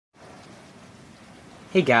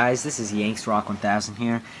Hey guys, this is YanksRock1000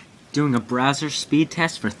 here, doing a browser speed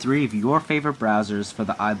test for 3 of your favorite browsers for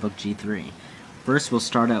the iBook G3. First we'll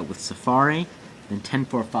start out with Safari, then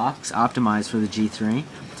TenFourFox, optimized for the G3,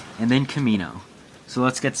 and then Camino. So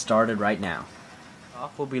let's get started right now.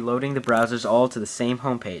 We'll be loading the browsers all to the same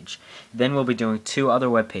homepage. Then we'll be doing 2 other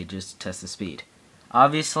web pages to test the speed.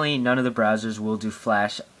 Obviously, none of the browsers will do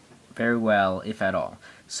Flash very well, if at all,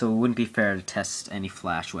 so it wouldn't be fair to test any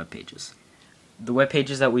Flash web pages. The web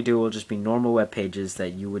pages that we do will just be normal web pages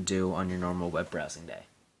that you would do on your normal web browsing day.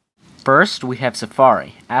 First, we have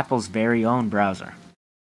Safari, Apple's very own browser.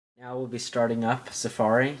 Now we'll be starting up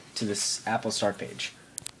Safari to this Apple Start page.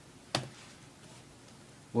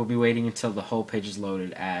 We'll be waiting until the whole page is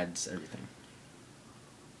loaded, ads, everything.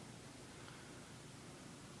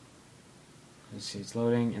 You see it's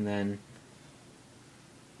loading, and then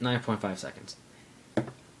 9.5 seconds.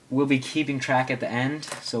 We'll be keeping track at the end,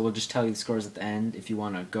 so we'll just tell you the scores at the end. If you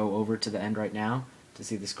want to go over to the end right now to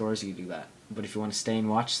see the scores, you can do that. But if you want to stay and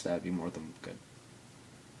watch, that would be more than good.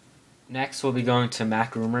 Next, we'll be going to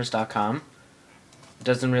macrumors.com. It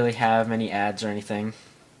doesn't really have many ads or anything,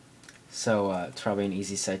 so it's probably an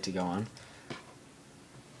easy site to go on.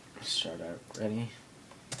 Start out, ready?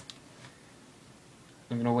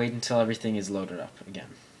 I'm going to wait until everything is loaded up again.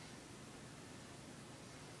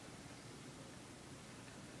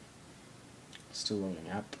 Still loading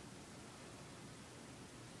up.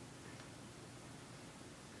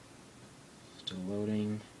 Still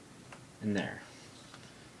loading. And there.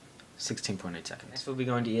 16.8 seconds. Next we'll be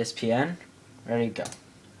going to ESPN. Ready to go.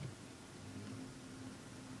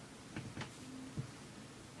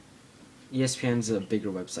 ESPN's a bigger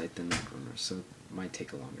website than MacRumors, so it might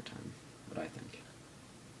take a longer time, what I think.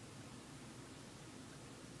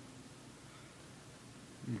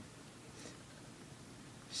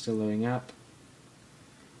 Still loading up.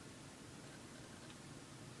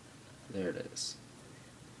 There it is.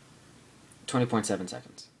 20.7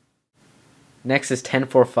 seconds. Next is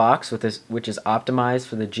TenFourFox, which is optimized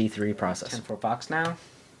for the G3 processor. TenFourFox now.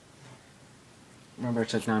 Remember, it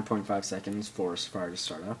took 9.5 seconds for Safari to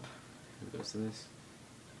start up. Here goes this.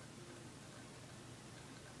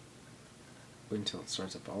 Wait until it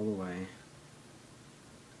starts up all the way.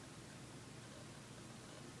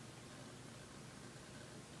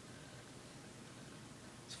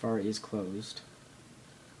 Safari is closed.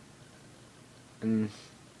 And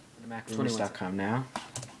macrumors.com now.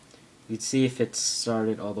 You'd see if it's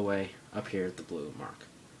started all the way up here at the blue mark.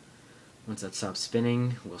 Once that stops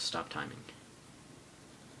spinning, we'll stop timing.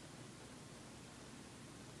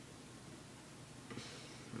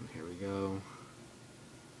 And here we go.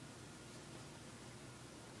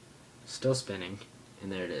 Still spinning,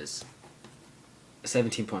 and there it is.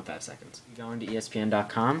 17.5 seconds. Going to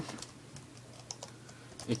ESPN.com.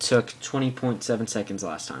 It took 20.7 seconds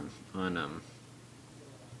last time on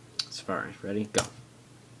Safari. Ready? Go.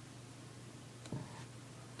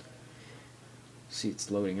 See, it's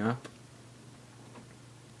loading up.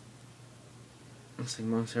 Looks like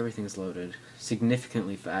most everything's loaded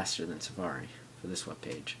significantly faster than Safari for this web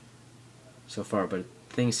page so far, but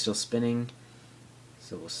the thing's still spinning,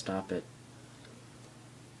 so we'll stop it.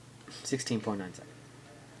 16.9 seconds.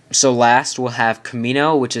 So last we'll have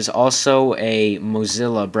Camino, which is also a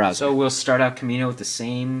Mozilla browser. So we'll start out Camino with the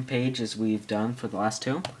same page as we've done for the last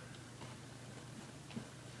 2.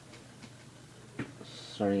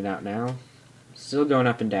 Starting it out now. Still going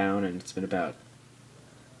up and down, and it's been about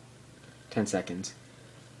 10 seconds.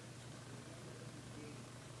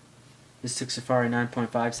 This took Safari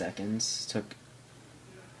 9.5 seconds.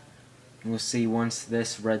 We'll see once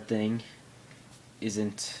this red thing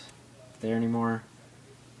isn't there anymore,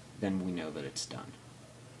 then we know that it's done.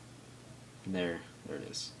 And there it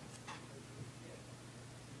is.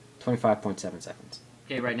 25.7 seconds.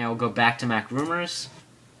 Okay, right now we'll go back to MacRumors.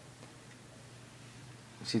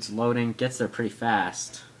 See, it's loading, gets there pretty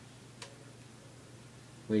fast.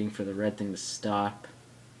 Waiting for the red thing to stop.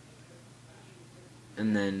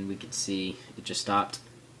 And then we can see it just stopped.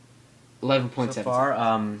 11.7 so far,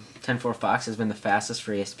 TenFourFox has been the fastest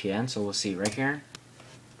for ESPN, so we'll see right here.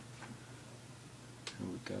 Here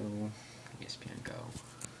we go. ESPN Go.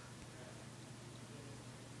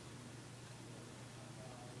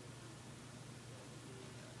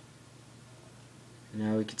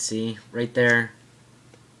 Now we can see right there,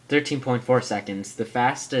 13.4 seconds. The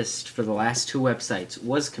fastest for the last 2 websites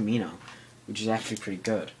was Camino, which is actually pretty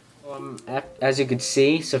good. As you can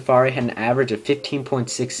see, Safari had an average of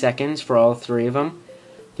 15.6 seconds for all 3 of them.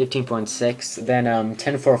 15.6. Then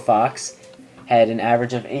TenFourFox had an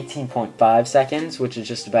average of 18.5 seconds, which is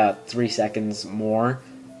just about 3 seconds more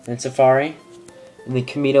than Safari. and the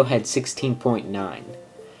Camino had 16.9.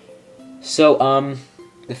 So,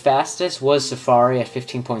 the fastest was Safari at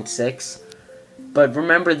 15.6. But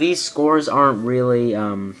remember, these scores aren't really,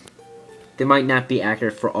 they might not be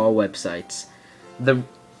accurate for all websites. The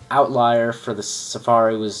outlier for the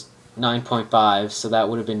Safari was 9.5, so that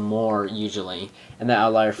would have been more usually. And the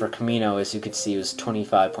outlier for Camino, as you could see, was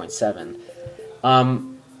 25.7.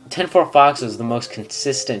 TenFourFox was the most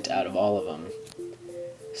consistent out of all of them.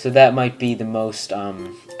 So that might be the most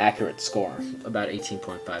accurate score, about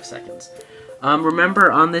 18.5 seconds.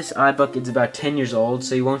 Remember, on this iBook, it's about 10 years old,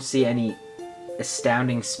 so you won't see any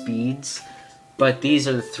astounding speeds. But these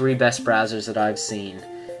are the 3 best browsers that I've seen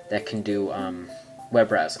that can do web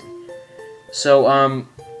browsing. So,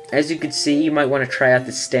 as you can see, you might want to try out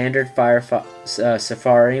the standard Firefox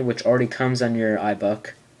Safari, which already comes on your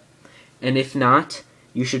iBook. And if not,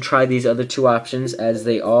 you should try these other 2 options, as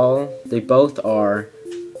they both are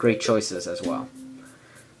great choices as well.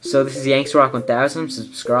 So this is Yanks Rock 1000.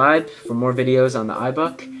 Subscribe for more videos on the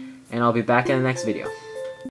iBook, and I'll be back in the next video.